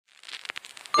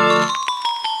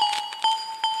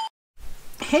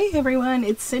Hey everyone,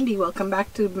 it's Cindy. Welcome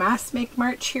back to Mass Make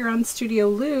March here on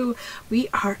Studioloo. We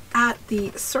are at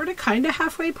the sort of kind of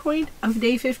halfway point of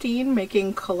day 15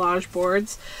 making collage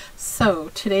boards.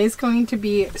 So today's going to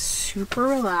be super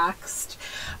relaxed.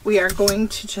 We are going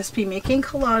to just be making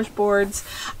collage boards.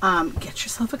 Get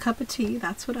yourself a cup of tea.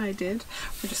 That's what I did.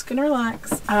 We're just going to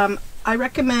relax. I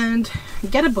recommend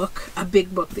get a book, a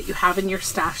big book that you have in your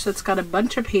stash that's got a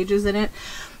bunch of pages in it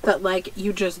that like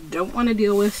you just don't want to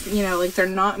deal with, you know, like they're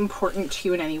not important to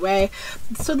you in any way.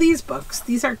 So these books,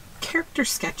 these are character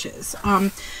sketches.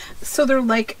 So they're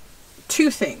like two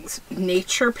things: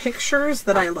 nature pictures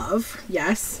that I love,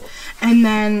 yes, and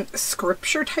then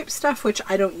scripture type stuff, which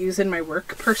I don't use in my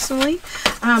work personally.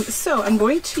 So I'm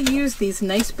going to use these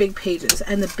nice big pages,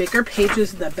 and the bigger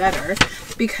pages the better,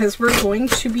 because we're going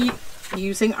to be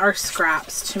using our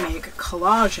scraps to make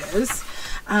collages.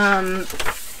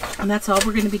 And that's all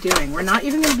we're going to be doing. We're not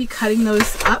even going to be cutting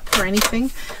those up or anything.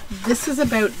 This is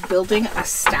about building a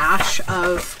stash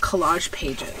of collage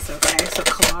pages, okay? So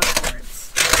collage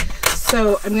boards.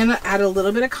 So I'm going to add a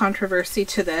little bit of controversy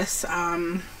to this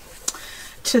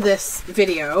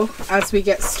video as we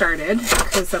get started,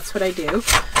 because that's what I do.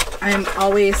 I'm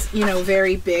always, you know,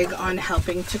 very big on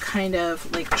helping to kind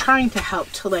of like trying to help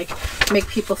to like make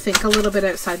people think a little bit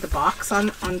outside the box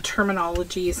on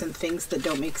terminologies and things that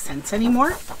don't make sense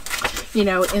anymore. You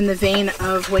know, in the vein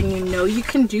of when you know you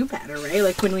can do better, right?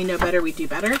 Like when we know better, we do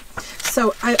better.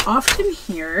 So I often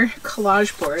hear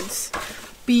collage boards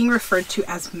being referred to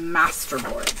as master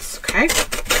boards, okay?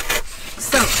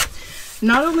 So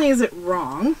not only is it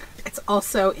wrong, it's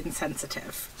also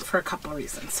insensitive for a couple of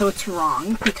reasons. So it's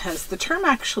wrong because the term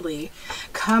actually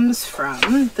comes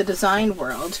from the design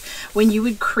world. When you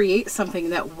would create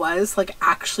something that was like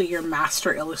actually your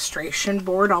master illustration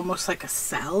board, almost like a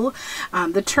cell,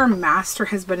 the term master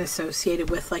has been associated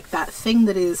with like that thing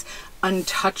that is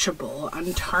untouchable,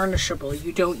 untarnishable.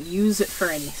 You don't use it for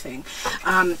anything.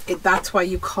 That's why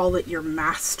you call it your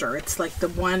master. It's like the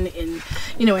one in,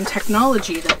 you know, in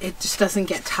technology that it just doesn't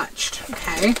get touched,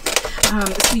 okay?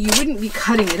 So you wouldn't be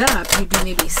cutting it up. You'd be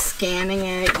maybe scanning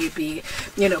it, you'd be,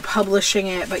 you know, publishing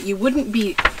it, but you wouldn't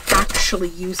be actually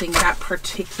using that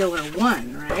particular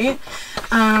one, right?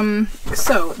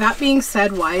 So that being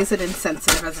said, why is it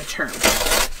insensitive as a term?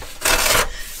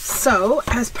 So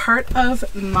as part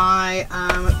of my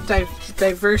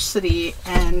diversity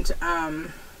and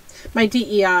my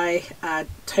DEI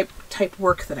type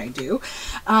work that I do,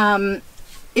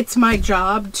 it's my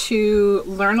job to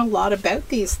learn a lot about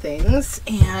these things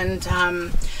and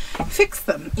fix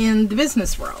them in the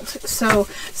business world. So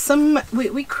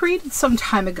we created some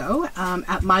time ago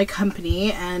at my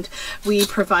company, and we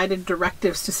provided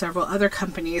directives to several other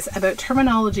companies about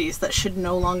terminologies that should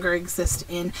no longer exist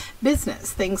in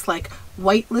business. Things like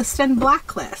whitelist and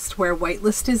blacklist, where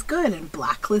whitelist is good and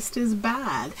blacklist is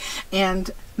bad,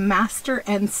 and master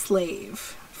and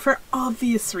slave, for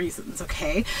obvious reasons,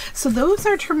 okay? So those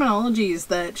are terminologies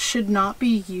that should not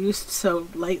be used so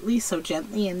lightly, so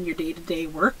gently in your day-to-day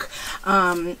work.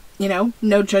 You know,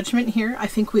 no judgment here. I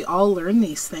think we all learn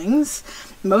these things.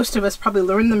 Most of us probably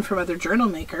learn them from other journal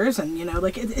makers, and you know,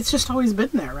 like it's just always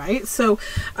been there, right? So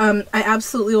I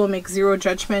absolutely will make zero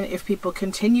judgment if people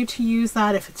continue to use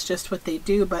that, if it's just what they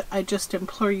do, but I just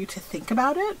implore you to think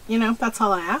about it. You know, that's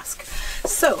all I ask.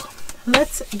 So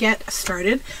let's get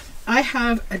started. I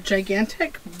have a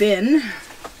gigantic bin.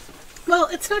 Well,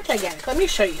 it's not gigantic. Let me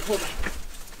show you. Hold on.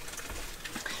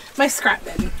 My scrap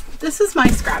bin. This is my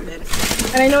scrap bin.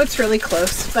 And I know it's really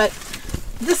close, but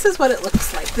this is what it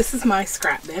looks like. This is my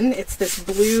scrap bin. It's this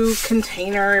blue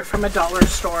container from a dollar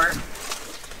store.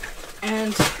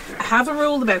 And I have a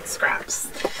rule about scraps,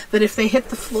 that if they hit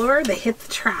the floor, they hit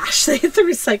the trash, they hit the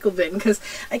recycle bin, because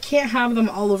I can't have them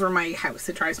all over my house.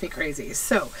 It drives me crazy.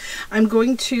 So I'm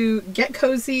going to get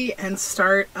cozy and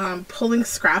start pulling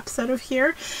scraps out of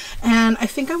here. And I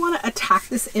think I want to attack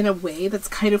this in a way that's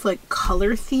kind of like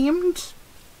color themed,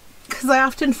 because I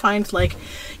often find, like,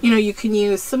 you know, you can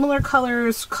use similar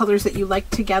colors that you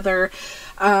like together,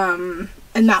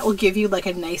 and that will give you like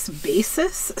a nice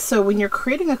basis. So when you're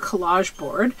creating a collage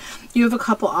board, you have a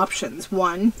couple options.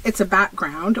 One, it's a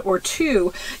background, or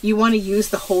two, you want to use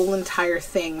the whole entire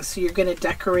thing. So you're going to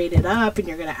decorate it up and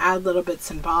you're going to add little bits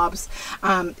and bobs.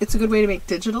 It's a good way to make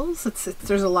digitals.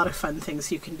 There's a lot of fun things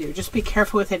you can do. Just be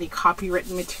careful with any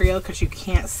copywritten material, because you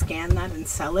can't scan that and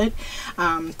sell it.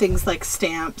 Things like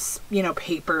stamps, you know,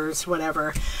 papers,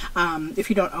 whatever. If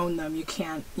you don't own them, you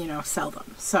can't, you know, sell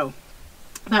them. So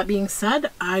that being said,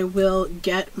 I will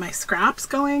get my scraps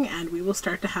going and we will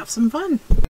start to have some fun.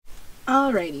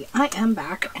 Alrighty, I am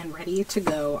back and ready to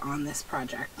go on this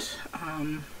project.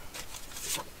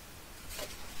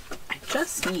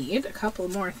 just need a couple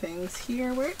more things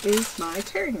here. Where is my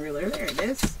tearing ruler? There it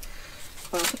is.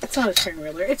 Well, it's not a tearing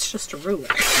ruler, it's just a ruler.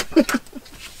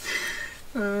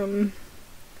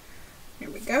 Here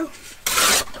we go.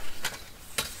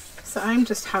 So I'm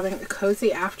just having a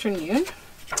cozy afternoon.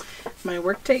 My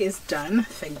workday is done,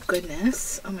 thank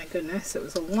goodness. Oh my goodness, it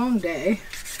was a long day.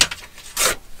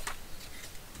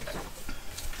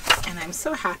 And I'm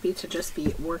so happy to just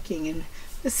be working in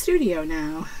the studio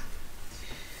now.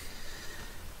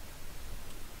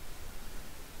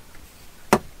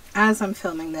 As I'm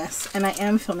filming this, and I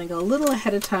am filming a little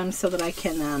ahead of time so that I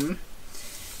can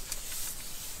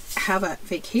have a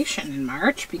vacation in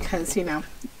March, because you know,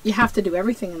 you have to do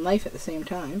everything in life at the same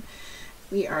time.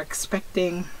 We are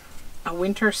expecting a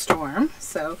winter storm,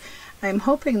 so I'm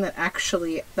hoping that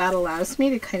actually that allows me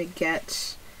to kind of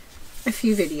get a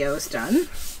few videos done.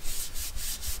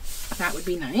 That would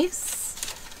be nice.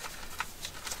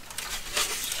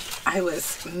 I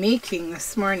was making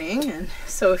this morning, and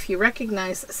so if you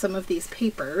recognize some of these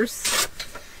papers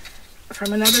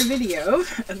from another video,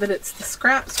 that it's the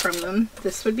scraps from them,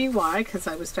 this would be why, because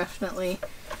I was definitely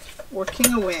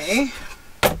working away.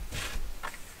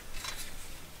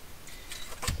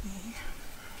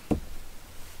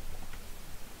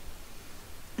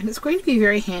 And it's going to be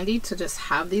very handy to just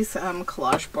have these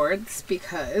collage boards,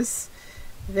 because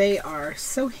they are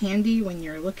so handy when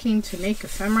you're looking to make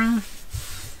ephemera.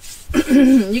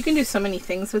 You can do so many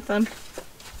things with them.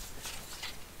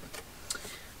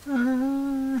 How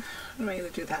am I going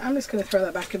to do that? I'm just going to throw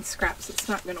that back in scraps. It's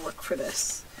not going to work for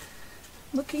this.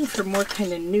 Looking for more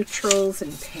kind of neutrals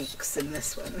and pinks in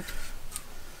this one.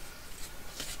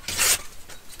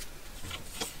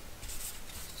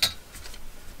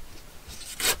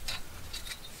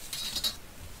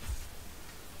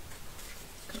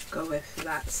 Go with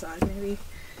that side maybe.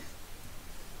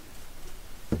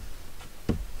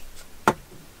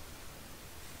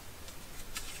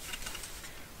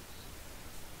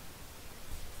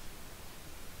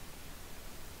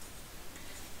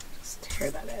 Just tear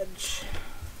that edge.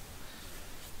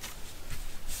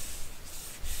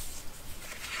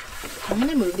 I'm going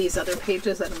to move these other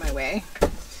pages out of my way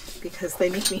because they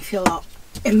make me feel all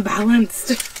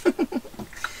imbalanced.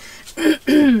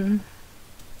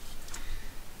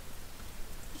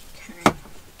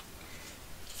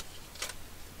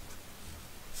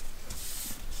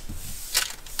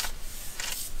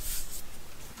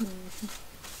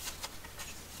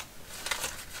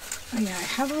 Oh yeah, I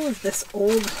have all of this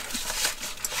old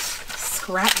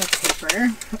scrapbook paper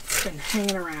that's been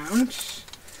hanging around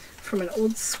from an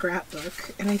old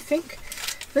scrapbook, and I think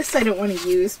this I don't want to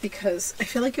use because I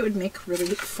feel like it would make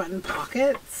really fun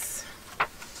pockets.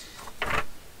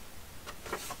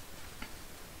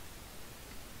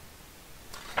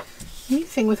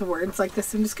 Anything with words like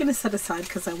this I'm just going to set aside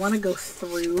because I want to go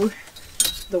through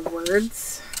the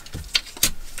words.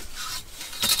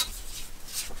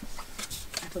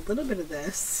 A little bit of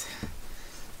this.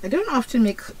 I don't often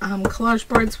make collage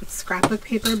boards with scrapbook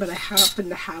paper, but I happen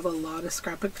to have a lot of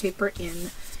scrapbook paper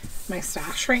in my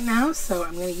stash right now, so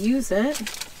I'm going to use it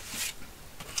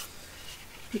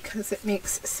because it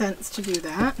makes sense to do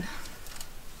that.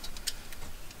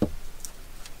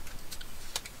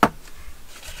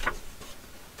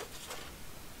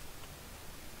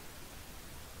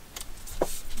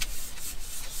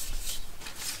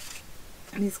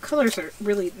 And these colors are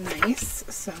really nice,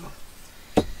 so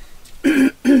oh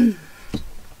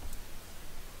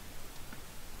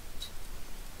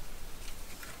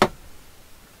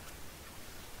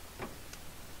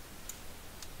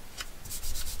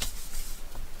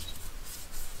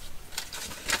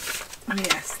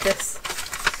yes, this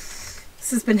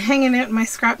has been hanging out in my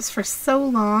scraps for so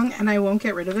long and I won't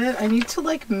get rid of it. I need to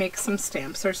like make some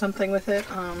stamps or something with it.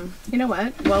 You know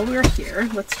what? While we're here,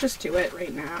 let's just do it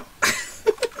right now.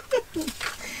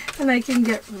 And I can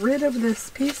get rid of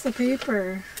this piece of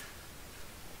paper.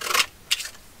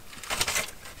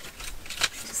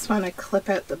 Just want to clip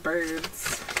out the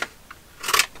birds.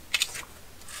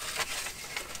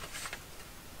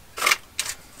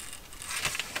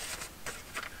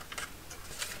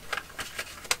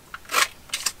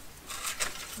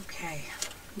 Okay,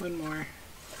 one more.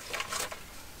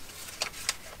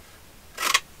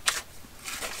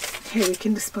 Okay, we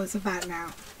can dispose of that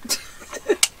now.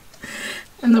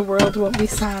 And the world won't be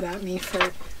sad at me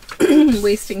for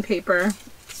wasting paper.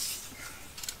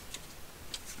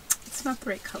 It's not the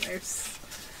right colors.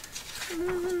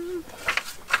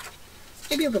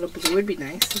 Maybe a little blue would be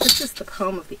nice. So this is the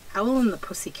poem of the Owl and the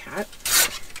Pussycat.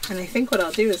 And I think what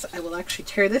I'll do is I will actually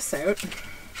tear this out.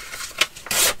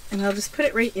 And I'll just put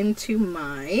it right into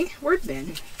my word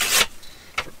bin.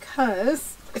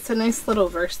 Because it's a nice little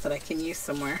verse that I can use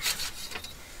somewhere.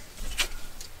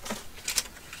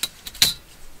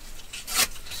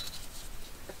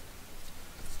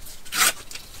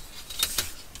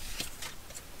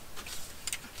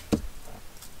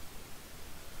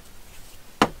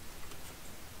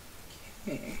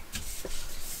 Okay,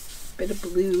 bit of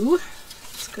blue,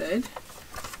 that's good.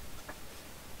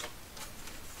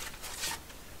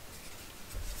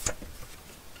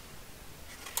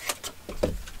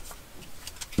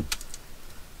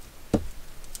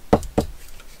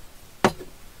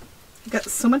 Got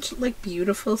so much like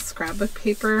beautiful scrapbook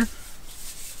paper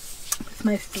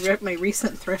with my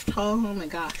recent thrift haul. Oh my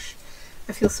gosh,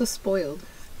 I feel so spoiled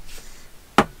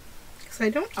because I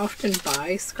don't often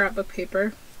buy scrapbook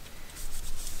paper,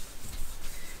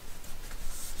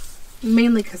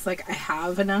 mainly because like I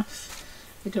have enough.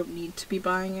 I don't need to be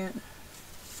buying it,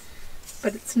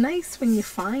 but it's nice when you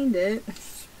find it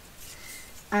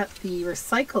at the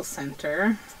recycle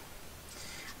center.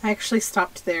 I actually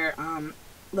stopped there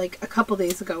like a couple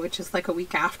days ago, which is like a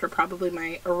week after probably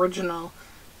my original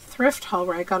thrift haul,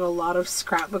 where I got a lot of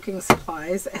scrapbooking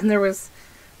supplies, and there was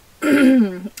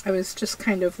I was just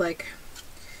kind of like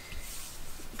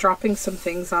dropping some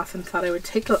things off and thought I would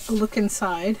take a look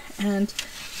inside. And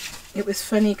it was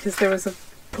funny because there was a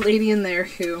lady in there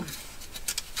who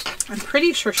I'm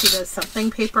pretty sure she does something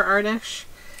paper artish,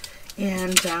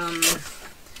 and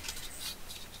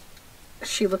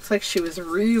she looked like she was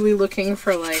really looking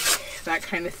for like that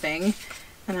kind of thing.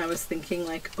 And I was thinking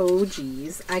like, oh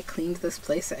geez, I cleaned this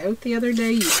place out the other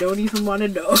day. You don't even want to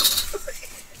know.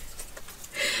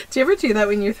 Do you ever do that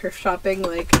when you're thrift shopping?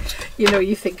 Like, you know,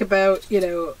 you think about, you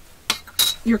know,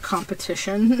 your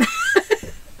competition.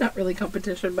 Not really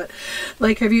competition, but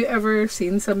like, have you ever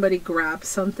seen somebody grab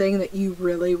something that you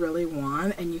really, really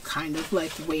want, and you kind of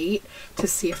like wait to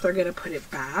see if they're going to put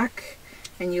it back,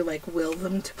 and you like will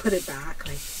them to put it back,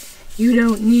 like, you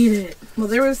don't need it. Well,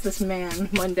 there was this man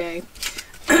one day,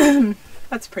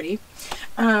 that's pretty,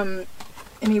 and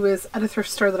he was at a thrift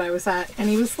store that I was at, and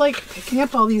he was like picking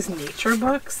up all these nature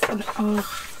books, and oh,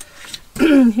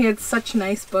 he had such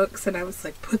nice books, and I was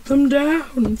like, put them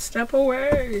down, step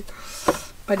away.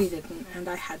 But he didn't, and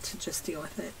I had to just deal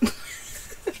with it.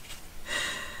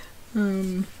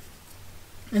 And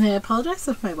I apologize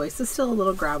if my voice is still a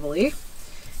little gravelly.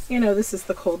 You know, this is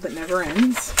the cold that never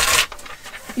ends.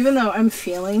 Even though I'm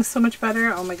feeling so much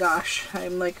better, oh my gosh,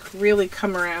 I'm like really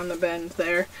come around the bend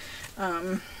there.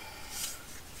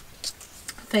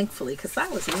 Thankfully, because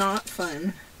that was not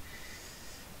fun.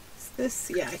 Is this,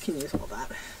 yeah, I can use all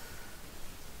that.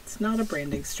 It's not a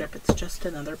branding strip, it's just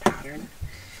another pattern.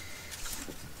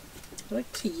 I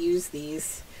like to use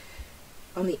these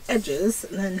on the edges,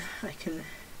 and then I can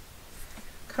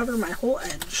cover my whole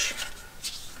edge.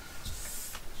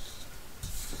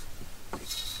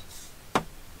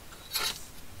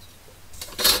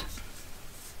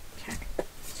 Okay.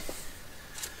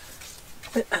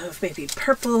 Bit of maybe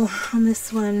purple on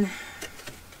this one.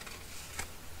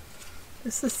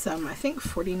 This is some, I think,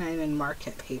 49 and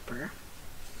Market paper.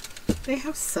 They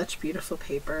have such beautiful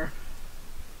paper.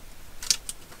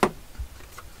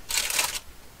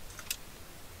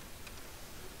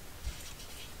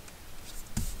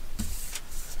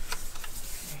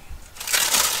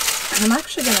 I'm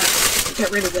actually going to get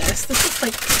rid of this. This is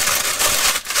like,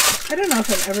 I don't know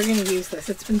if I'm ever going to use this.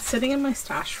 It's been sitting in my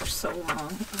stash for so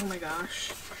long. Oh my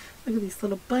gosh. Look at these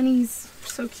little bunnies.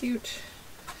 So cute.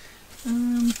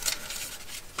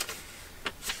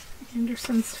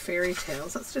 Anderson's Fairy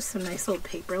Tales. That's just some nice old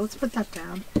paper. Let's put that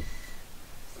down.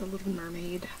 The Little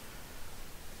Mermaid.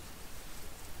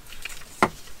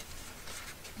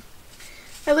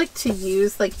 I like to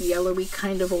use like yellowy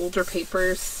kind of older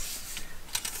papers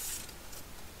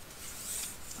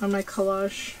on my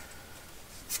collage.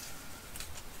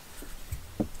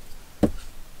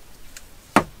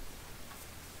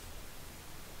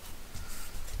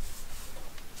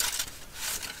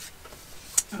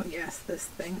 Oh yes, this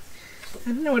thing. I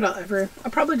don't know what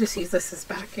I'll probably just use this as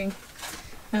backing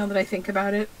now that I think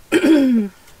about it.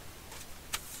 Let's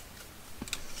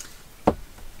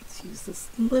use this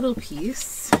little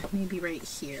piece, maybe right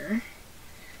here.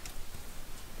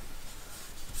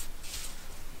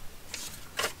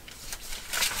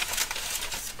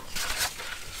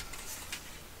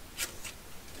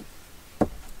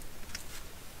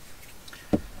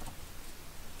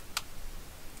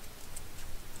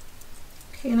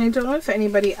 And I don't know if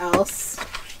anybody else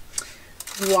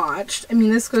watched. I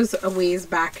mean, this goes a ways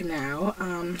back now.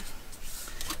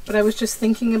 But I was just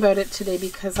thinking about it today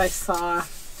because I saw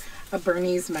a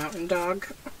Bernese Mountain Dog.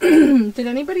 Did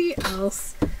anybody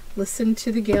else listen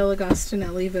to the Gail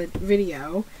Agostinelli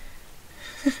video?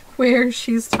 where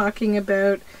she's talking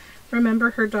about, remember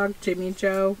her dog Jimmy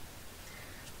Joe?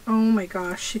 Oh my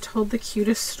gosh, she told the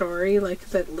cutest story, like,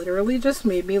 that literally just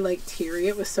made me like teary.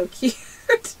 It was so cute.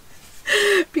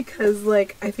 Because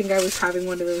like I think I was having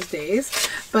one of those days.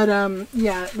 But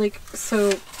yeah, like, so,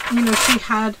 you know, she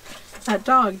had that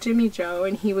dog Jimmy Joe,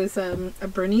 and he was a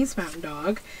Bernese Mountain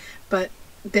Dog, but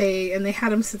they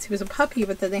had him since he was a puppy,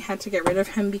 but then they had to get rid of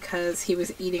him because he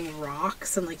was eating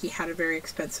rocks, and like he had a very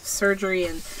expensive surgery,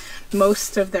 and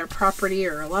most of their property,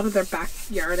 or a lot of their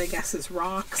backyard, I guess, is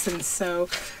rocks, and so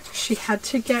she had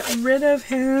to get rid of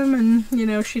him, and you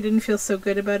know, she didn't feel so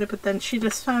good about it. But then she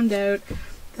just found out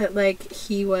that like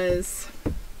he was,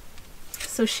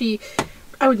 so she,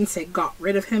 I wouldn't say got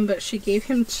rid of him, but she gave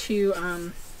him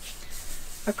to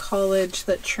a college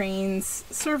that trains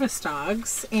service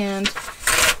dogs, and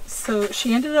so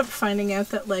she ended up finding out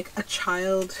that like a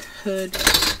childhood,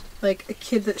 like a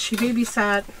kid that she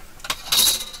babysat,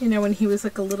 you know, when he was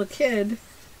like a little kid,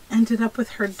 ended up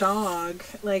with her dog.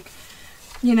 Like,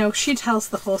 you know, she tells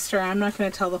the whole story. I'm not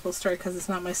going to tell the whole story because it's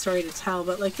not my story to tell,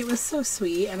 but like it was so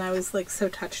sweet, and I was like so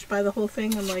touched by the whole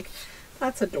thing. I'm like,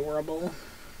 that's adorable.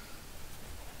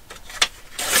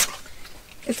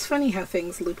 It's funny how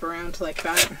things loop around like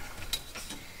that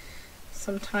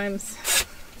sometimes.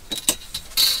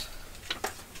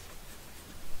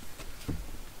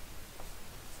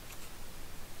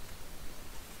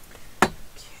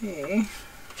 Okay,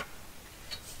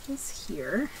 it's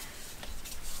here.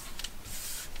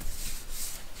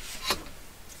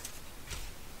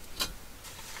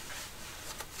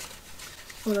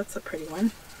 Oh, that's a pretty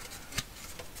one.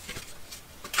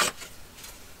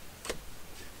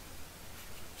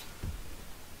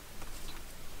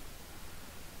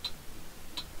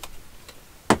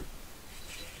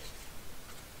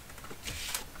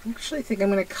 I actually think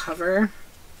I'm going to cover,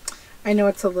 I know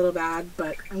it's a little bad,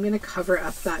 but I'm going to cover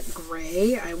up that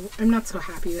gray. I'm not so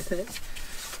happy with it.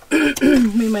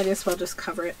 We might as well just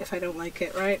cover it if I don't like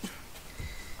it, right?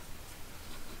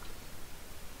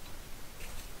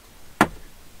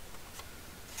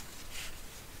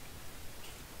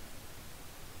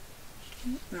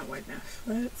 Not wide enough.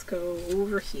 Let's go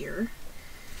over here.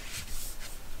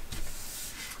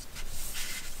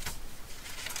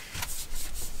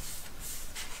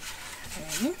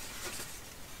 Okay.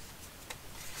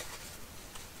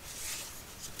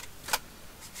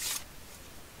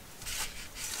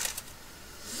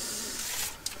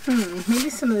 Maybe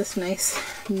some of this nice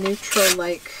neutral,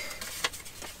 like,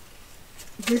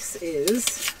 this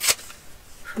is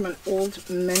from an old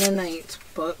Mennonite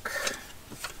book.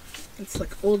 It's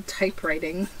like old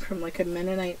typewriting from like a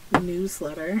Mennonite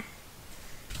newsletter.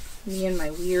 Me and my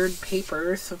weird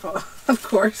papers, of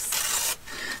course,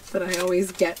 that I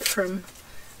always get from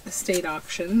estate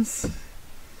auctions.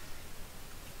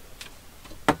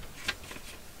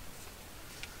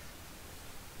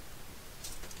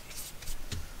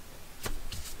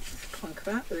 Plunk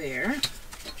that there.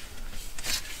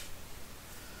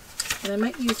 And I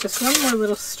might use just one more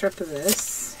little strip of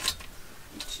this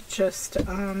to just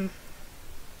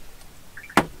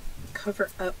cover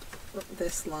up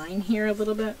this line here a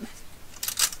little bit.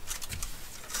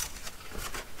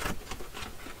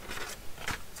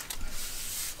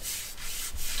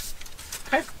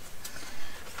 Okay.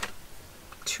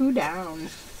 2 down.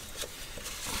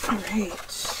 All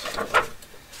right.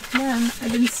 Then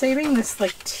I've been saving this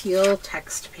like teal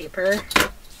text paper.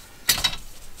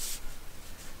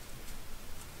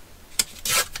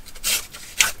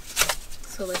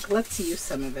 So like, let's use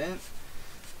some of it.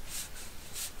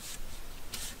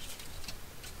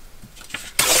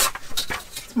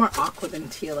 It's more aqua than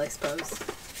teal, I suppose.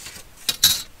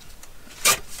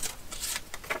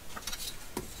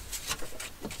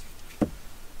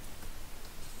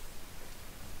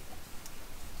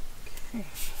 Okay.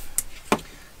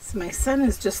 So my son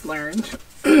has just learned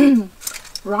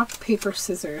rock, paper,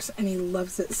 scissors, and he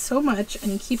loves it so much,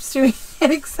 and he keeps doing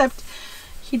it, except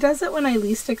he does it when I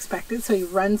least expect it. So he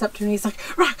runs up to me, he's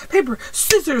like, rock, paper,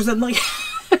 scissors, and like,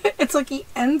 it's like he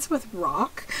ends with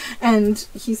rock, and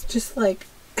he's just like,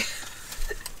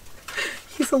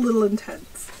 he's a little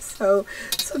intense. So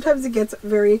sometimes he gets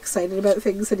very excited about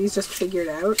things that he's just figured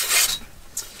out.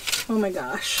 Oh my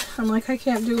gosh. I'm like, I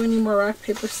can't do any more rock,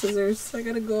 paper, scissors. I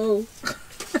gotta go.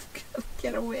 I gotta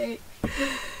get away.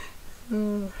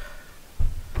 Oh.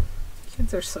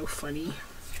 Kids are so funny.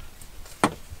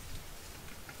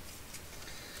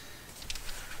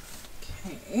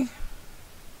 Okay.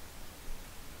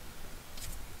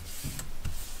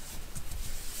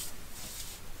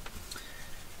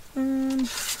 And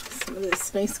some of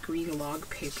this nice green log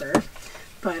paper,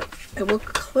 but I will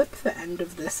clip the end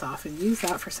of this off and use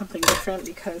that for something different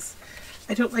because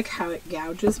I don't like how it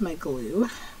gouges my glue.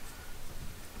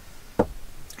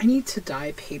 I need to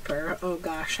dye paper. Oh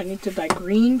gosh, I need to dye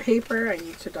green paper. I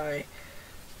need to dye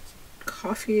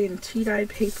coffee and tea dyed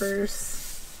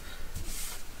papers.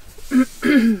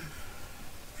 I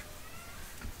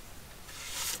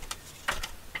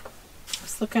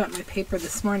was looking at my paper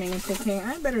this morning and thinking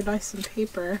I better dye some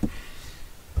paper.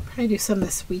 Probably do some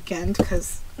this weekend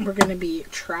because we're going to be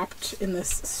trapped in this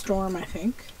storm, I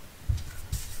think.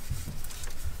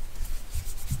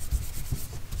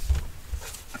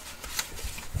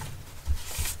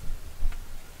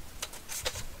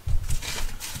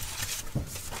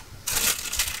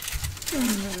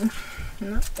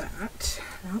 Not that,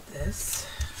 not this.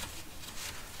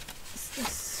 What's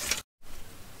this?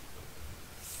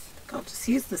 I'll just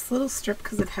use this little strip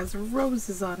because it has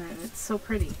roses on it and it's so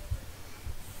pretty.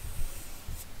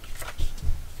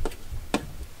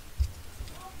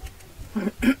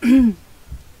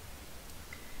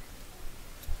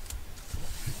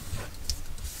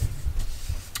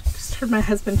 Just heard my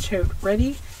husband shout,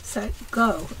 "Ready, set,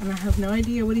 go," and I have no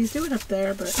idea what he's doing up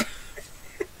there, but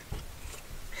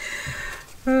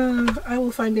I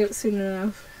will find out soon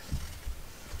enough.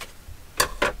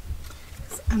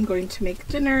 I'm going to make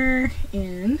dinner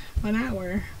in 1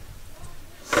 hour.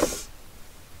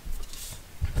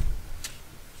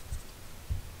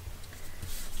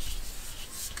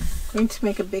 I'm going to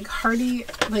make a big hearty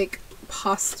like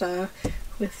pasta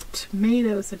with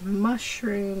tomatoes and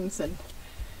mushrooms and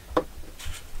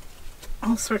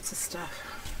all sorts of stuff.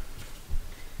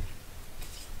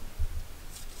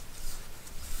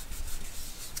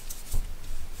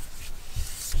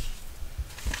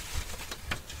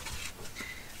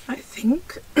 I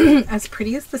think as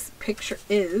pretty as this picture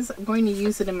is, I'm going to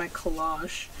use it in my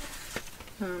collage.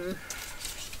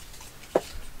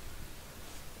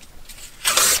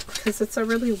 Because it's a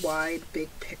really wide, big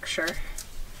picture.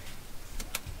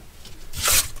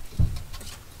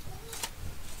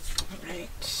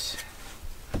 Alright.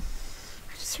 I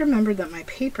just remembered that my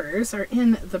papers are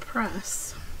in the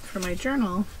press for my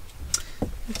journal.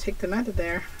 I'll take them out of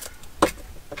there.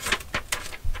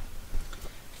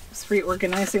 Just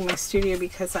reorganizing my studio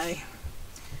because I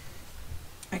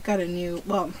got a new,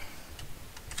 well,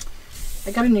 I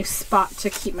got a new spot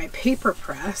to keep my paper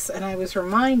press, and I was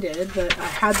reminded that I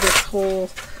had this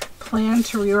whole plan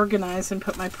to reorganize and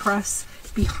put my press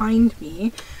behind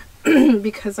me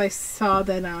because I saw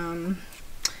that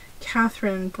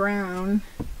Catherine Brown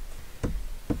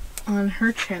on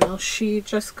her channel, she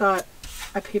just got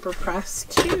a paper press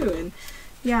too, and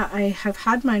yeah, I have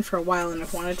had mine for a while and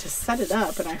I've wanted to set it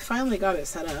up, and I finally got it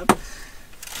set up.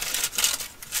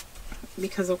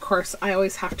 Because of course I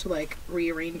always have to like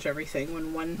rearrange everything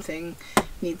when one thing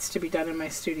needs to be done in my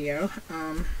studio.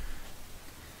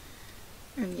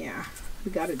 And yeah,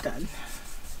 we got it done.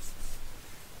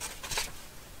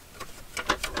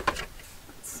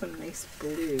 Some nice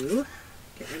blue.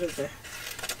 Get rid of the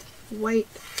white.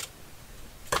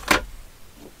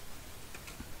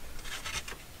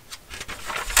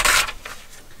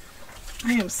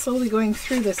 I am slowly going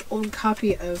through this old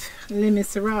copy of Les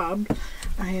Miserables.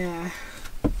 I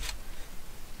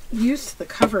used the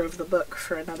cover of the book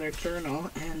for another journal,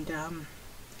 and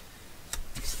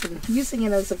just been using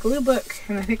it as a glue book,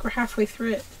 and I think we're halfway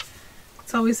through it.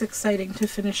 It's always exciting to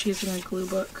finish using a glue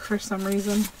book for some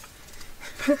reason.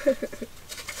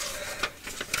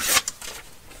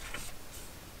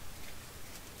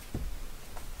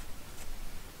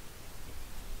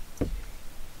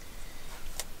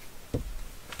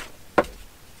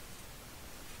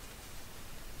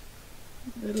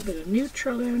 A little bit of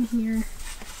neutral down here.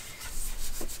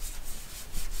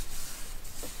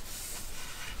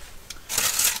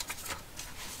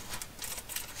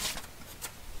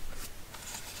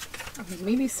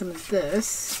 Maybe some of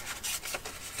this.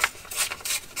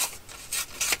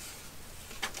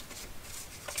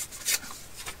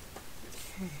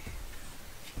 Okay.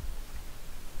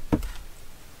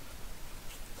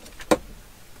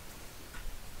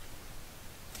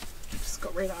 Just go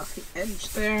right off the edge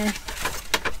there.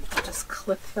 I'll just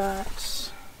clip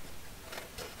that.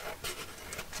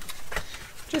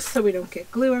 Just so we don't get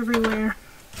glue everywhere.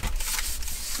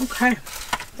 Okay,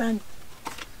 done.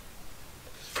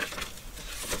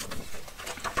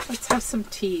 Let's have some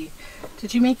tea.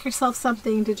 Did you make yourself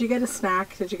something? Did you get a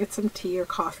snack? Did you get some tea or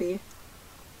coffee?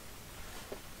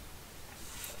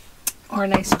 Or a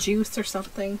nice juice or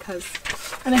something?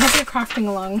 And I hope you're crafting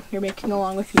along, you're making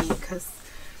along with me, because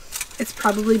it's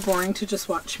probably boring to just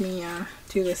watch me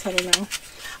do this, I don't know.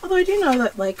 Although I do know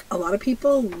that like a lot of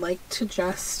people like to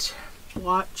just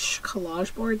watch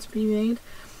collage boards be made.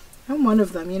 I'm one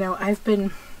of them. You know, I've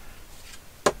been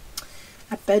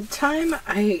at bedtime,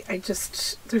 I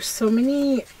just, there's so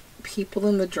many people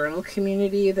in the journal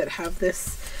community that have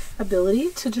this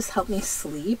ability to just help me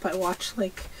sleep. I watch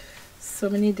like so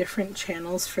many different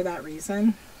channels for that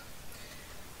reason.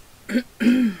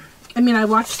 I mean, I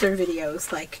watch their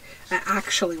videos, like I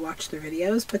actually watch their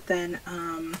videos, but then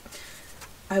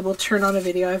I will turn on a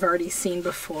video I've already seen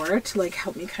before to like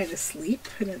help me kind of sleep,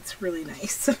 and it's really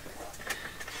nice.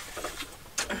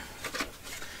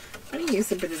 I'm going to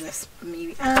use a bit of this,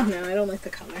 maybe. Oh, no, I don't like the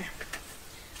color.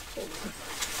 Hold on.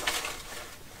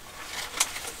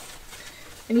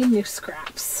 I need new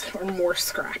scraps, or more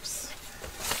scraps.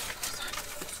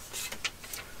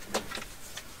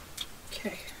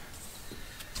 Okay.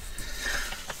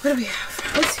 What do we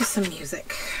have? Let's do some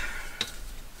music.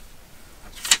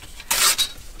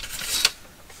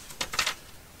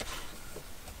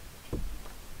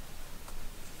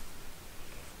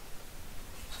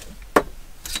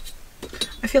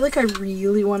 I feel like I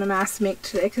really want to mass make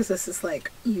today because this is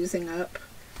like using up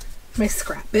my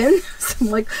scrap bin. So I'm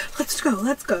like, let's go,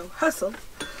 hustle.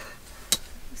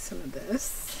 Some of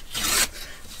this.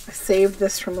 I saved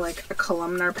this from like a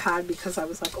columnar pad because I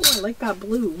was like, oh, I like that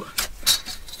blue.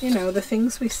 You know, the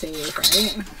things we save,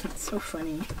 right? That's so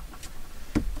funny.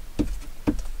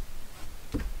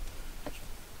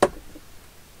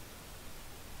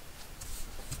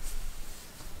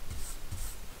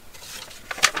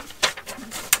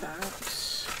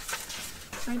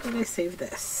 Why did I save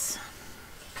this?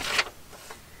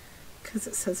 Because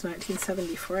it says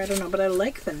 1974. I don't know, but I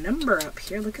like the number up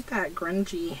here. Look at that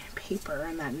grungy paper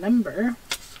and that number.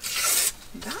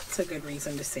 That's a good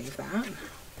reason to save that.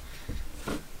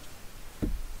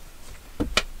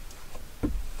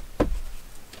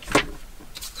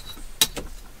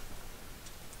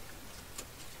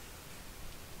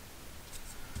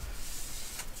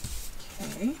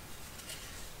 Okay.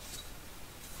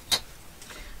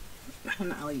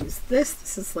 And I'll use this.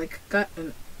 This is like got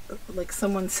an, like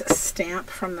someone's stamp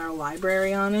from their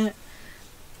library on it.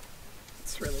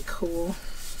 It's really cool.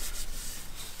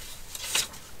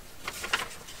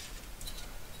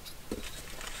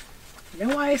 You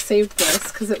know why I saved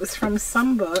this? Because it was from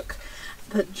some book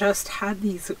that just had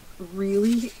these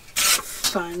really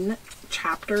fun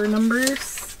chapter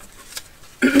numbers.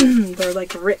 They're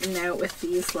like written out with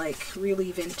these like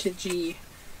really vintagey,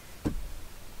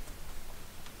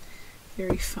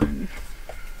 very fun.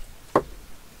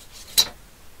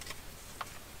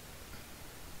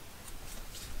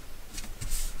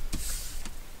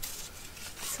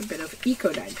 It's a bit of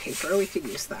eco-dyed paper. We could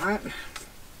use that.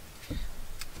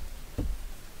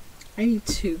 I need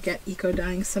to get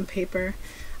eco-dyeing some paper.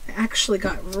 I actually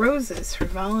got roses for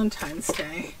Valentine's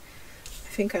Day.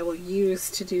 I think I will use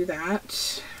to do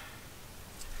that.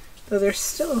 Though they're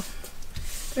still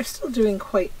doing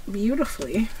quite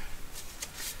beautifully.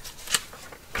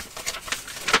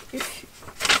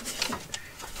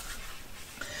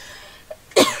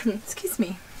 Excuse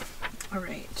me. All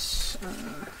right,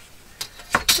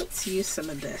 let's use some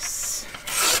of this.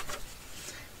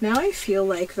 Now I feel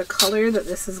like the color that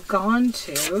this has gone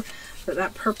to,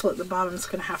 that purple at the bottom is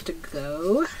going to have to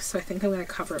go. So I think I'm going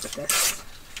to cover it with this.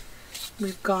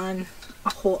 We've gone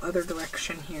a whole other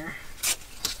direction here.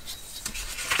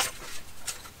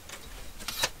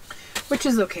 Which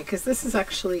is okay, because this is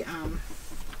actually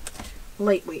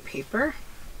lightweight paper.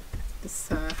 This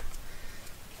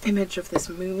image of this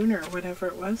moon or whatever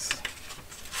it was.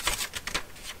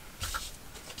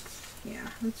 Yeah,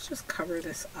 let's just cover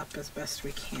this up as best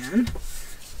we can.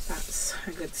 That's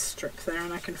a good strip there,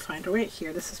 and I can find a right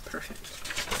here. This is perfect.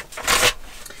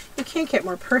 You can't get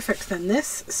more perfect than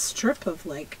this strip of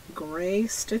like gray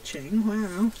stitching.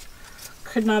 Wow.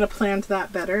 Could not have planned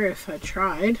that better if I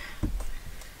tried.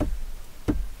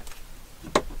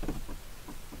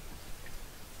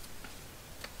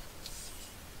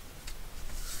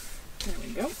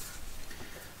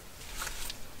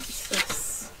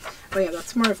 Oh yeah,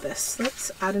 that's more of this.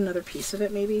 Let's add another piece of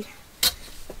it maybe.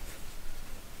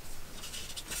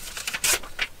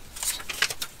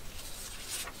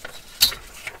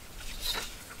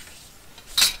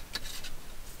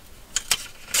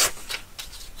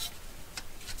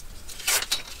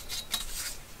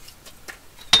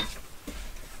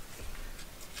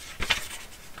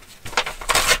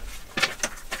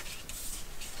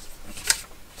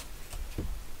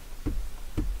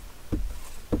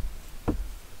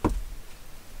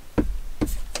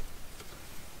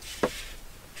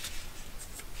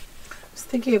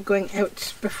 Thinking of going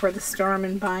out before the storm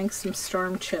and buying some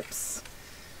storm chips.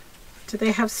 Do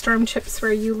they have storm chips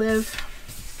where you live?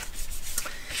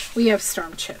 we have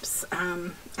storm chips.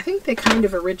 I think they kind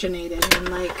of originated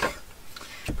in like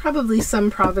probably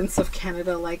some province of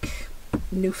Canada, like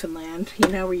Newfoundland, you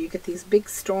know, where you get these big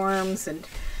storms and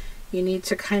you need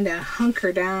to kind of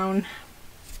hunker down.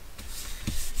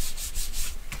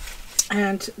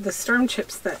 And the storm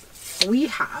chips that we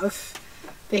have,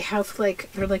 they have like,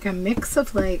 they're like a mix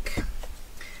of like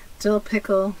dill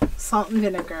pickle, salt and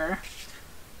vinegar,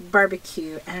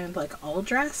 barbecue, and like all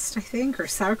dressed, I think, or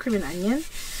sour cream and onion.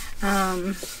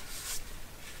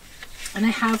 And I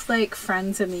have like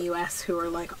friends in the US who are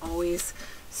like always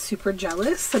super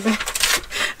jealous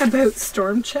about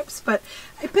storm chips, but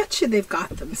I bet you they've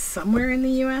got them somewhere in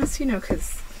the US, you know,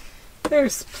 because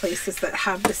there's places that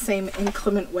have the same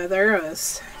inclement weather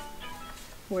as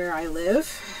where I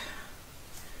live.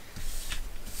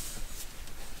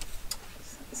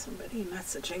 Somebody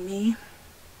messaging me.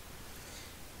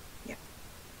 Yeah.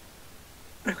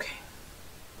 Okay.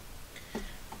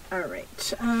 All right.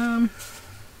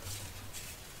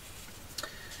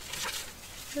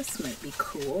 This might be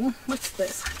cool. What's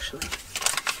this actually?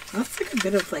 That's like a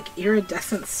bit of like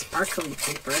iridescent sparkly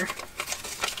paper.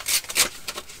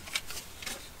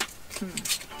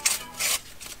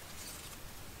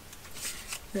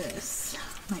 This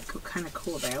might go kind of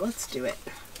cool there. Let's do it.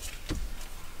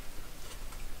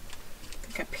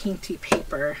 Like a painty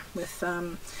paper with,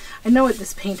 I know what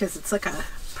this paint is. It's like a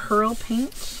pearl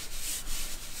paint.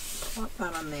 Plop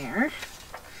that on there.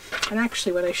 And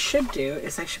actually what I should do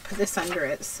is I should put this under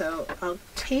it. So I'll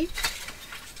take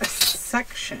a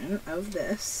section of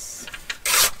this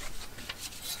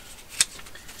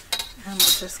and we'll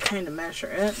just kind of measure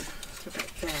it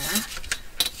right there.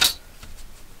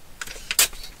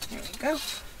 There we go.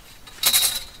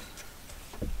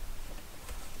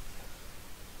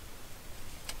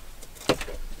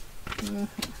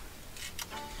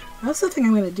 I also think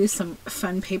I'm going to do some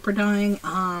fun paper dyeing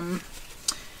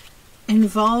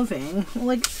involving,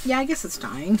 like, yeah, I guess it's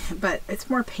dyeing, but it's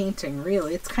more painting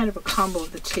really. It's kind of a combo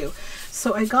of the two.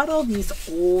 So I got all these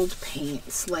old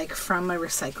paints like from my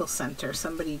recycle center.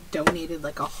 Somebody donated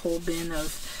like a whole bin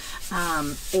of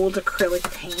old acrylic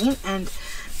paint, and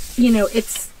you know,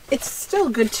 it's still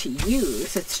good to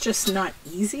use. It's just not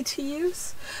easy to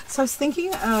use. So I was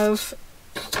thinking of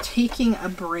taking a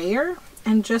brayer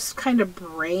and just kind of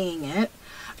braying it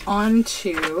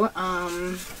onto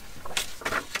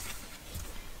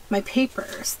my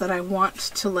papers that I want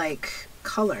to like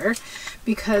color,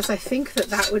 because I think that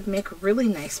that would make really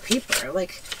nice paper,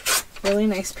 like really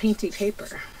nice painty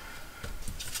paper.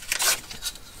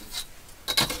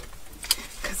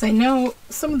 Because I know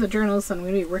some of the journals I'm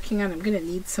going to be working on, I'm going to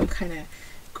need some kind of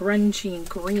grungy and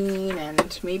green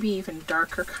and maybe even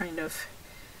darker kind of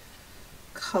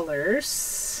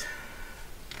colors.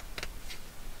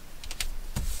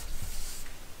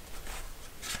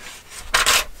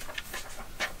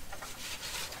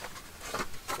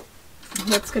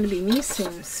 That's going to be me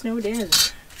soon, snowed in.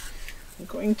 I'm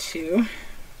going to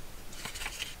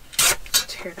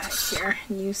tear that here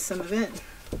and use some of it.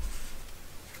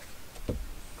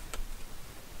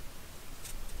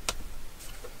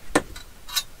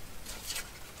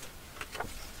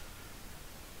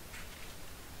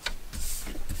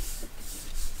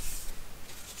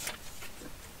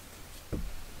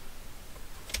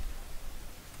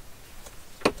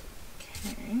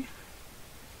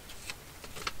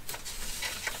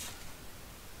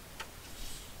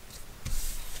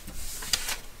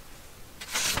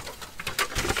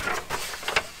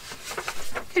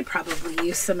 Probably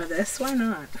use some of this. Why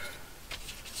not?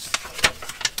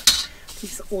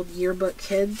 These old yearbook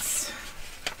kids.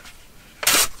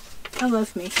 I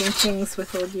love making things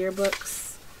with old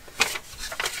yearbooks.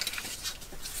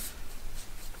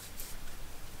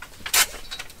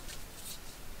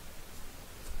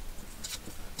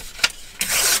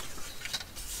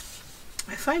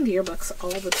 I find yearbooks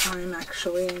all the time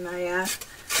actually, and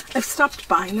I've stopped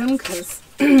buying them because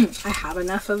I have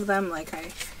enough of them. Like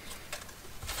I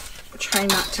try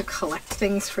not to collect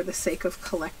things for the sake of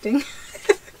collecting.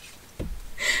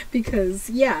 Because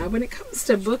yeah, when it comes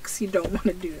to books, you don't want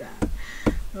to do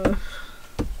that.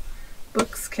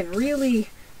 Books can really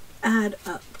add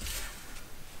up,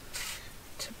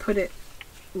 to put it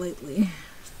lightly.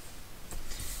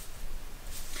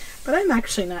 But I'm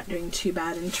actually not doing too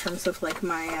bad in terms of like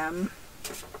my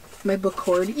my book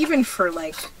hoard, even for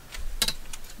like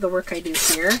the work I do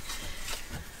here.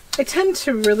 I tend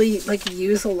to really like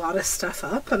use a lot of stuff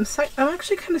up. I'm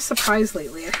actually kind of surprised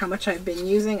lately at how much I've been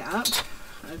using up.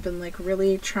 I've been like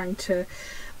really trying to,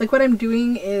 like what I'm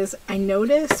doing is I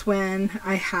notice when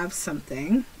I have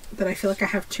something that I feel like I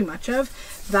have too much of,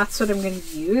 that's what I'm going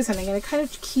to use, and I'm going to kind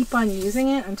of keep on using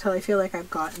it until I feel like I've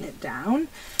gotten it down.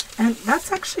 And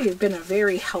that's actually been a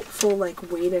very helpful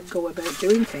like way to go about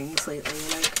doing things lately.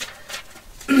 Like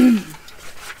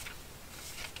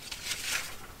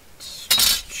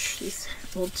these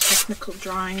old technical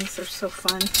drawings are so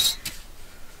fun.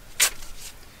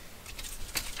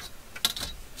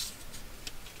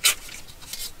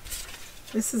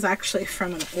 This is actually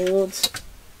from an old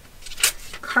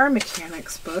car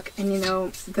mechanics book, and you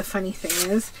know, the funny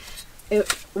thing is,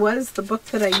 it was the book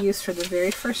that I used for the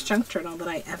very first junk journal that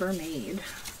I ever made.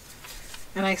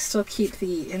 And I still keep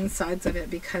the insides of it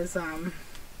because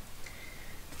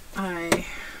I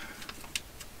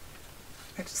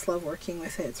just love working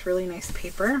with it. It's really nice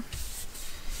paper.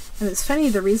 And it's funny,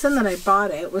 the reason that I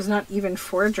bought it was not even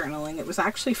for journaling. It was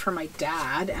actually for my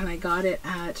dad, and I got it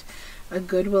at a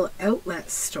Goodwill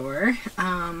outlet store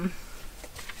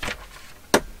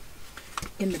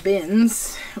in the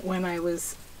bins when I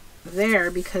was there,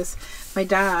 because my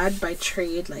dad by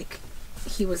trade, like,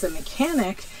 he was a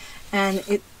mechanic, and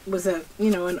it was a, you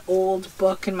know, an old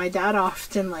book, and my dad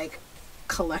often like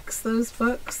collects those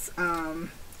books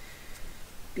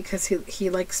because he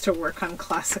likes to work on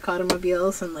classic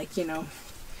automobiles, and like, you know,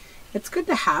 it's good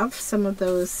to have some of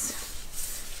those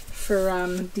for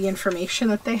the information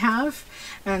that they have.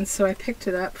 And so I picked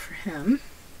it up for him,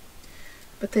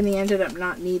 but then he ended up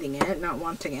not needing it, not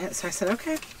wanting it, so I said,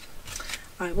 okay,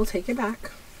 I will take it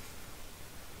back.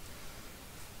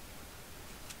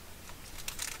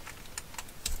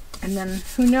 And then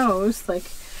who knows, like,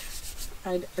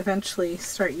 I'd eventually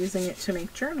start using it to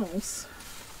make journals.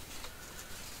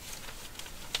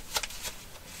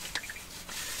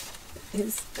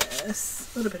 Is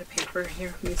this a little bit of paper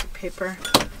here, music paper.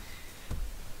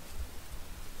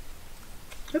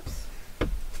 Oops.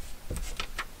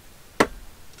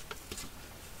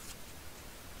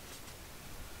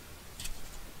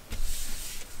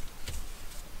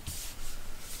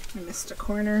 I missed a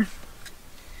corner.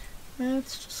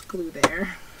 Let's just glue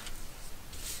there.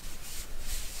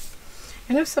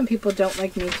 I know some people don't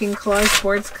like making collage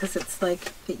boards because it's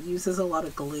like, it uses a lot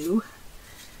of glue.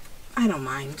 I don't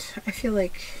mind. I feel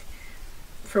like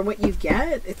for what you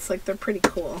get, it's like they're pretty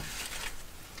cool.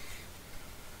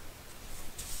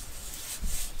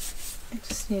 I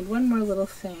just need one more little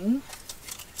thing.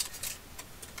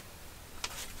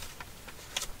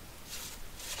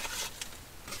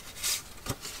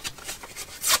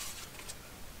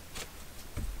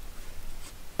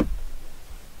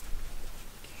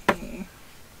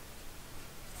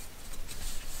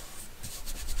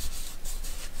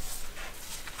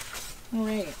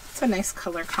 Alright, it's a nice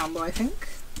color combo, I think.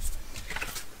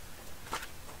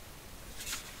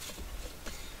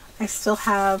 I still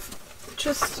have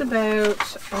just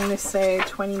about, I'm going to say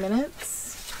 20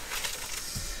 minutes.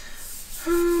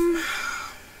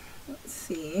 Let's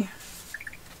see.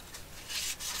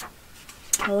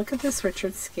 Oh, look at this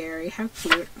Richard Scarry, how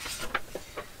cute.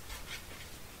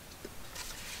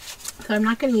 So I'm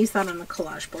not going to use that on the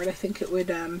collage board. I think it would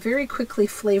very quickly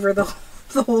flavor the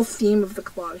whole theme of the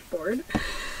collage board.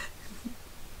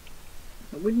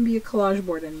 It wouldn't be a collage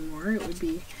board anymore. It would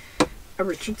be a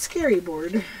Richard Scarry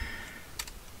board.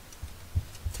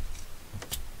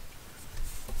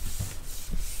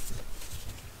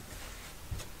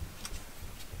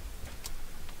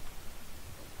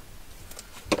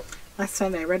 Last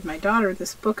time I read my daughter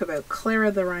this book about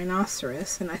Clara the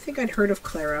rhinoceros, and I think I'd heard of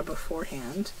Clara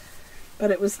beforehand,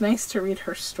 but it was nice to read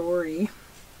her story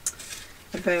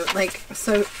about, like,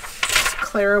 so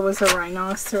Clara was a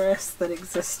rhinoceros that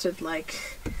existed,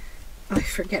 like, I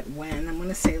forget when, I'm going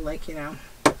to say, like, you know,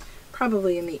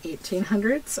 probably in the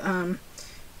 1800s,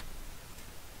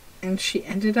 and she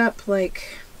ended up,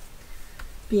 like,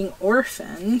 being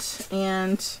orphaned,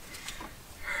 and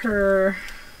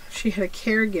she had a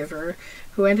caregiver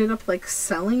who ended up, like,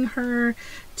 selling her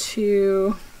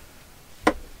to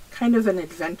kind of an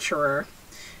adventurer.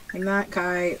 And that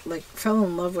guy, like, fell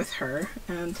in love with her,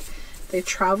 and they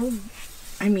traveled,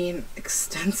 I mean,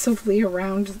 extensively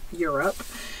around Europe,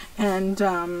 and,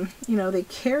 you know, they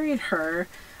carried her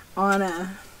on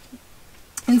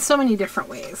in so many different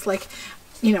ways, like,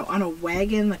 you know, on a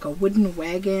wagon, like a wooden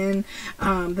wagon,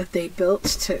 that they built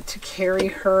to carry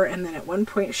her, and then at one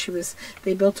point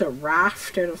they built a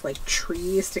raft out of, like,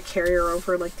 trees to carry her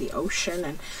over, like, the ocean,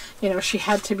 and, you know, she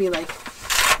had to be, like,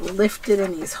 lifted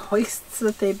in these hoists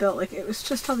that they built. Like, it was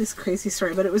just all these crazy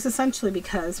stories, but it was essentially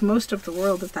because most of the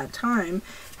world at that time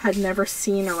had never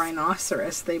seen a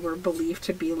rhinoceros. They were believed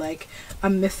to be like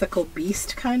a mythical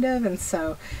beast, kind of, and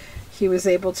so he was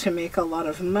able to make a lot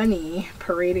of money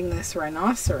parading this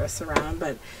rhinoceros around,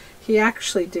 but he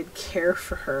actually did care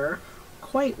for her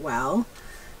quite well.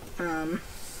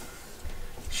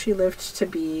 She lived to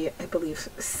be, I believe,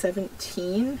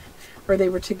 17, or they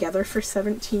were together for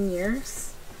 17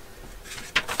 years.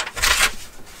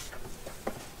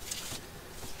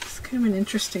 It's kind of an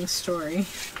interesting story.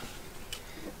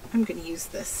 I'm going to use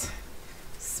this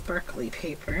sparkly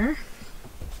paper.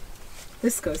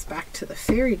 This goes back to the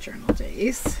fairy journal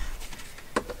days.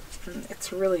 And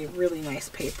it's really, really nice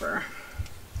paper.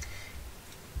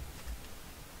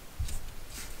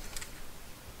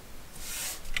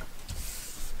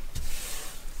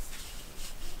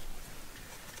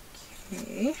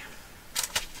 Okay.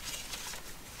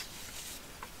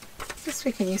 I guess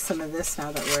we can use some of this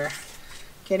now that we're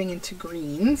getting into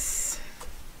greens.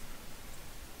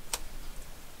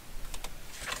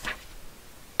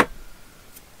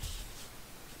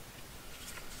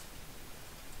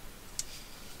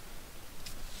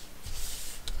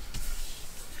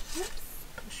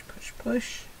 Push, push,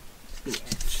 push to the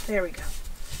edge. There we go.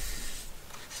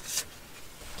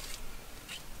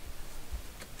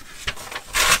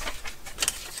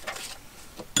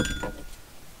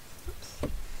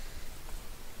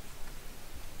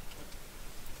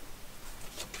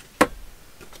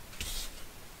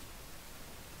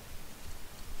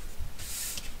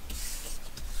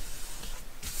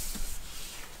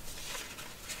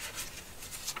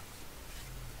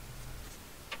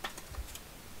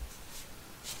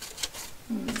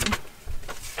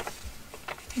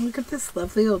 Look at this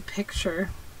lovely old picture.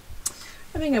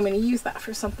 I think I'm going to use that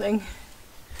for something.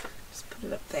 Just put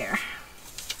it up there.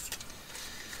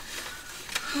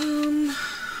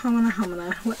 Humana.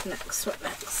 What next? What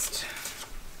next?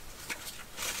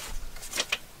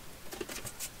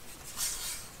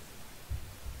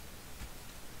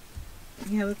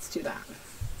 Yeah, let's do that.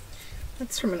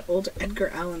 That's from an old Edgar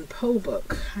Allan Poe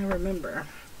book, I remember.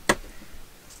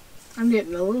 I'm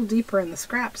getting a little deeper in the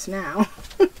scraps now.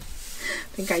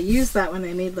 I think I used that when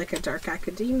I made like a dark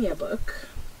academia book.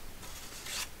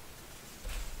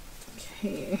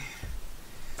 Okay.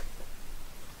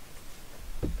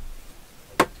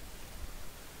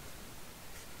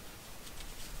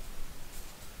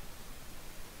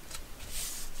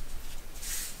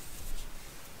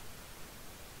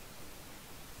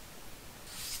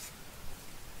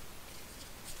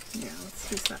 Yeah,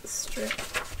 let's use that strip.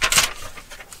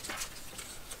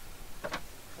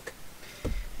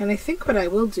 And I think what I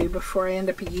will do before I end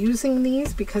up using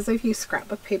these, because I've used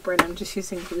scrapbook paper and I'm just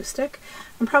using glue stick,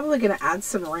 I'm probably going to add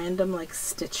some random like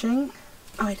stitching.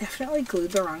 Oh, I definitely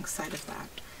glued the wrong side of that.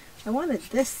 I wanted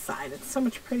this side. It's so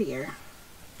much prettier.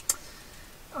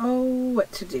 Oh,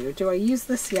 what to do? Do I use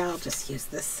this? Yeah, I'll just use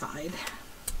this side.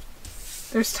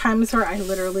 There's times where I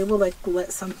literally will like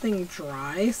let something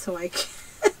dry so I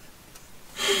can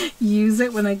use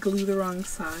it when I glue the wrong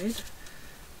side.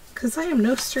 Because I am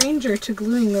no stranger to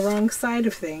gluing the wrong side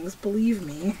of things, believe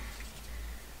me.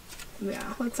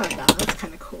 Yeah, let's add that. That's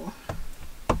kind of cool.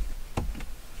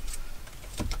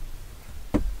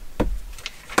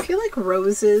 I feel like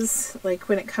roses, like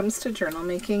when it comes to journal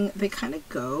making, they kind of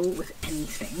go with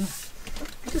anything.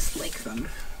 I just like them.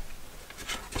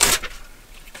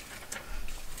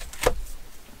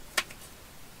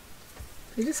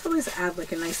 They just always add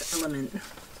like a nice element.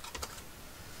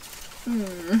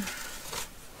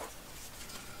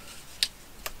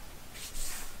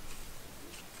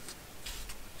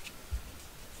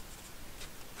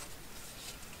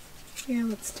 Yeah,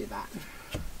 let's do that.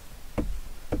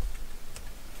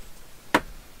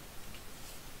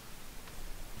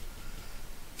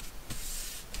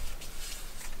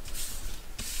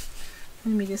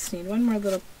 And we just need one more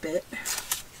little bit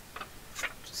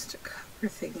just to cover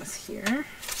things here.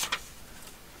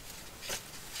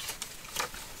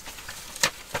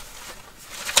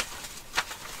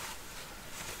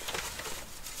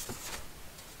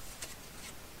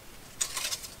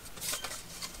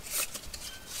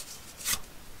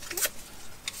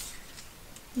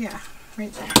 Yeah,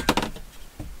 right there.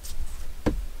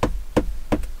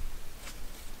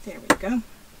 There we go.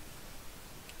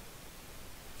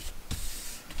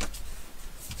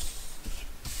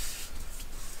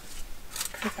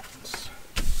 Perfect.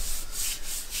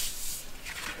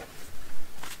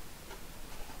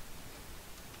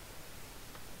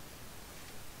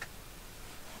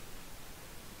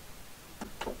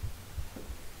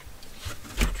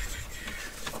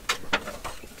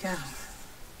 There we go.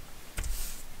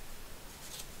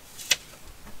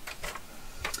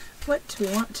 What do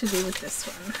we want to do with this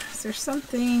one? Is there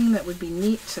something that would be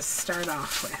neat to start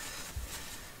off with?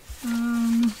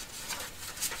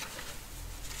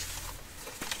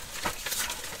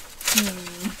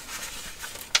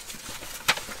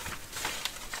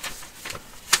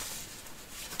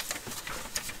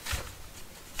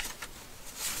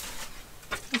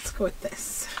 go with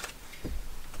this.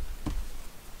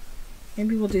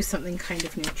 Maybe we'll do something kind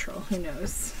of neutral. Who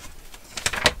knows?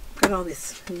 Got all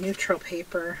this neutral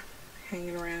paper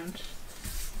hanging around.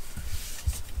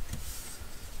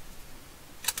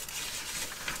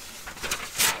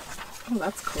 Oh,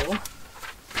 that's cool.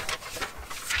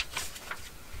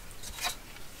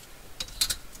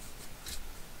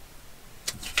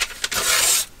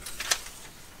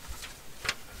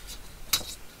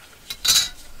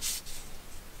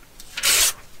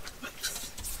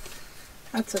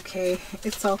 That's okay.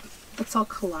 It's all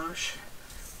collage.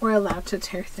 We're allowed to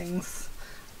tear things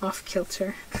off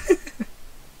kilter.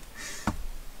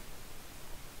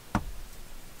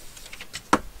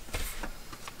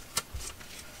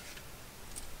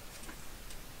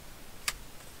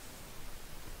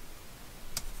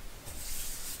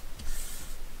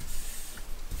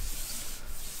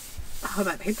 Oh,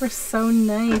 that paper's so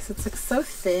nice. It's like so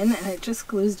thin and it just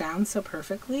glues down so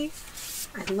perfectly.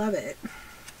 I love it.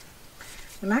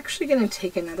 I'm actually going to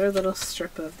take another little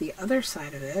strip of the other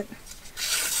side of it.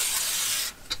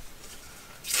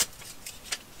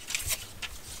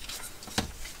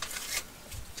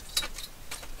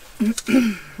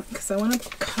 Because I want to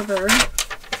cover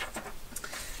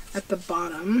at the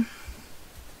bottom.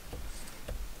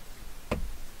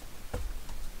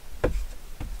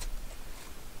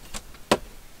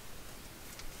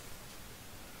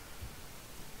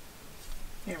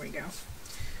 There we go.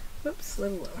 Whoops, a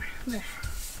little lower. There.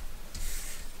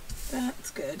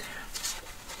 That's good.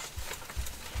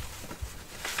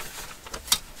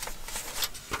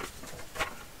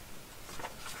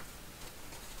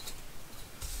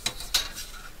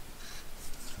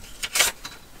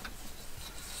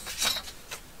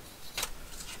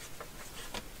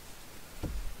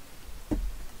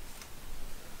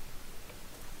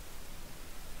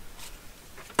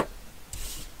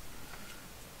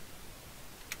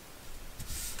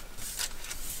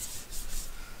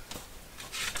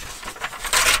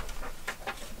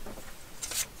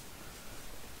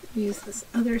 Use this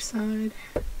other side.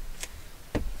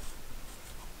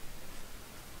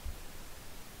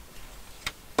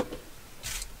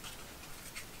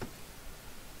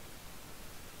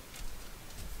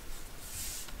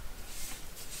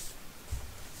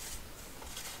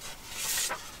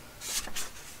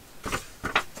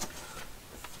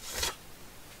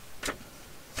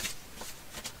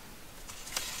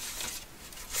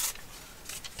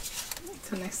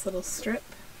 It's a nice little strip.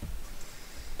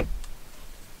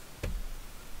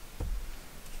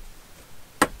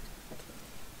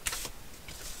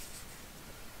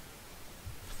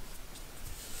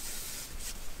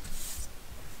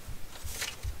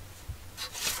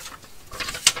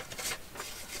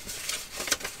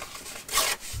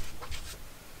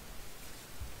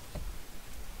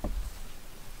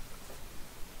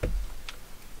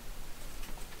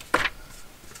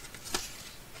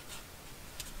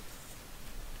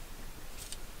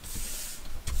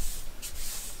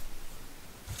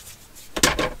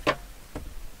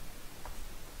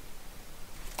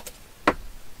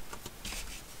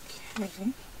 Okay.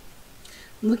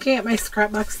 I'm looking at my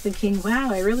scrapbooks thinking, wow,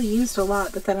 I really used a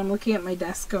lot, but then I'm looking at my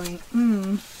desk going,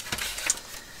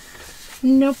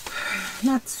 nope,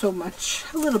 not so much.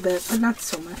 A little bit, but not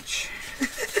so much.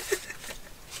 It's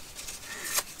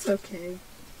okay.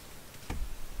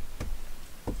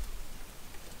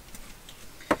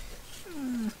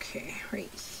 Okay, right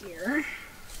here.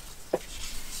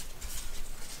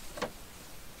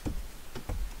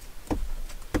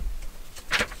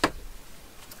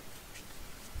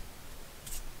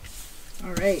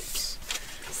 Alright,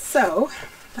 so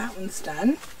that one's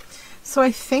done. So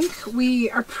I think we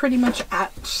are pretty much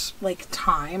at like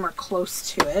time or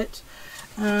close to it.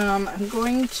 I'm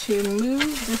going to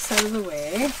move this out of the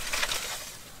way,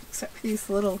 except for these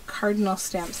little cardinal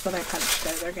stamps that I punched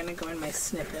out. They're going to go in my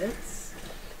snippets.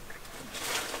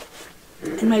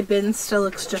 And my bin still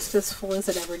looks just as full as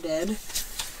it ever did.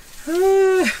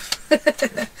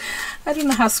 I don't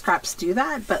know how scraps do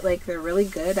that, but like they're really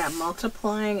good at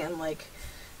multiplying and like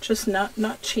just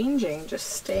not changing, just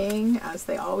staying as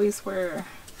they always were.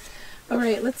 All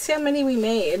right, let's see how many we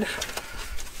made.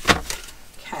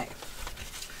 Okay.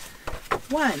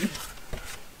 1,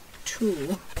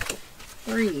 2,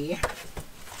 3,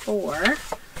 4,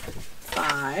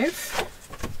 5,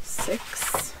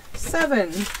 6,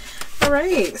 7. All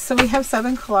right, so we have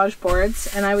 7 collage boards,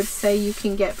 and I would say you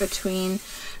can get between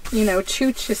you know,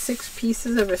 2 to 6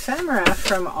 pieces of ephemera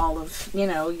from all of, you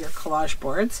know, your collage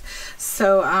boards.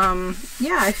 So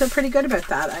yeah, I feel pretty good about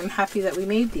that. I'm happy that we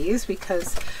made these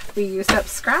because we used up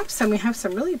scraps and we have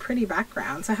some really pretty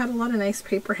backgrounds. I had a lot of nice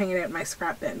paper hanging out in my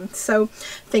scrap bin. So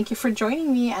thank you for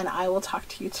joining me, and I will talk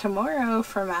to you tomorrow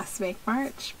for Mass Make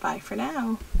March. Bye for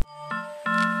now.